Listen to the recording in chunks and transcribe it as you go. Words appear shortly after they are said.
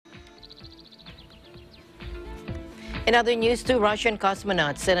In other news, two Russian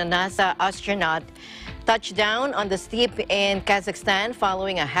cosmonauts and a NASA astronaut touched down on the steep in Kazakhstan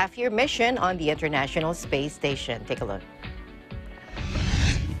following a half-year mission on the International Space Station. Take a look.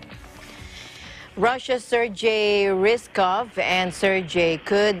 Russia's Sergei Ryzhkov and Sergei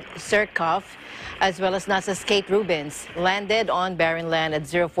Kudserkov, as well as NASA's Kate Rubins, landed on barren land at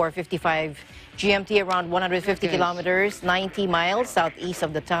 04:55 GMT, around 150 kilometers, 90 miles southeast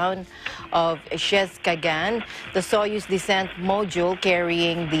of the town of Shezkagan. The Soyuz descent module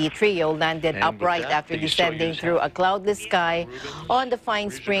carrying the trio landed upright after descending through a cloudless sky on the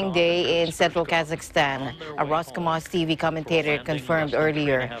fine spring day in central Kazakhstan, a Roscosmos TV commentator confirmed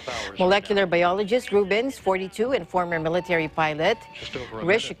earlier. Molecular biologist Rubins, 42, and former military pilot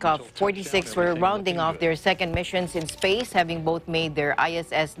Ryzhkov, 46, were rounding off their second missions in space, having both made their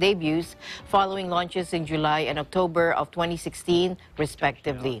ISS debuts following launches in July and October of 2016,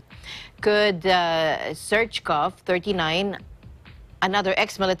 respectively. Kudserkov, 39, another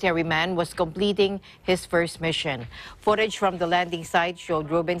ex-military man, was completing his first mission. Footage from the landing site showed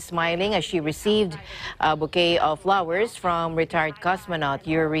Rubin smiling as she received a bouquet of flowers from retired cosmonaut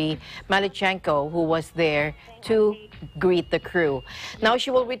Yuri Malichenko, who was there to greet the crew. Now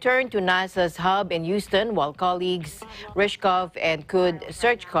she will return to NASA's hub in Houston, while colleagues Ryzhkov and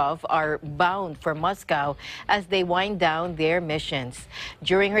Kudserkov are bound for Moscow as they wind down their missions.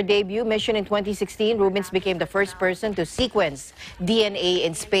 During her debut mission in 2016, Rubins became the first person to sequence DNA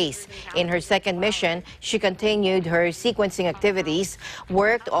in space. In her second mission, she continued her sequencing activities,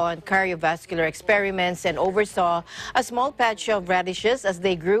 worked on cardiovascular experiments, and oversaw a small patch of radishes as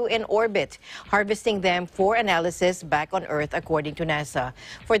they grew in orbit, harvesting them for analysis back on Earth, according to NASA.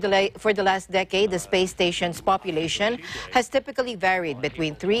 For the last decade, the space station's population has typically varied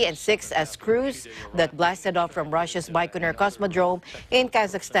between 3 and 6 as crews that blasted off from Russia's Baikonur Cosmodrome in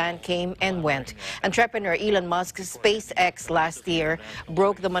Kazakhstan came and went. Entrepreneur Elon Musk's SpaceX last year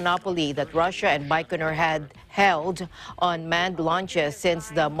broke the monopoly that Russia and Baikonur had held on manned launches since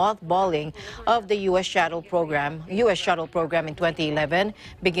the mothballing of the U.S. shuttle program in 2011,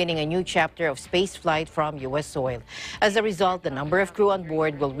 beginning a new chapter of space flight from U.S. soil. As a result, the number of crew on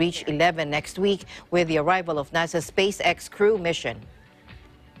board will reach 11 next week with the arrival of NASA's SpaceX crew mission.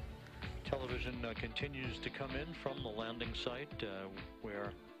 Television continues to come in from the landing site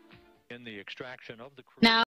where in the extraction of the crew. Now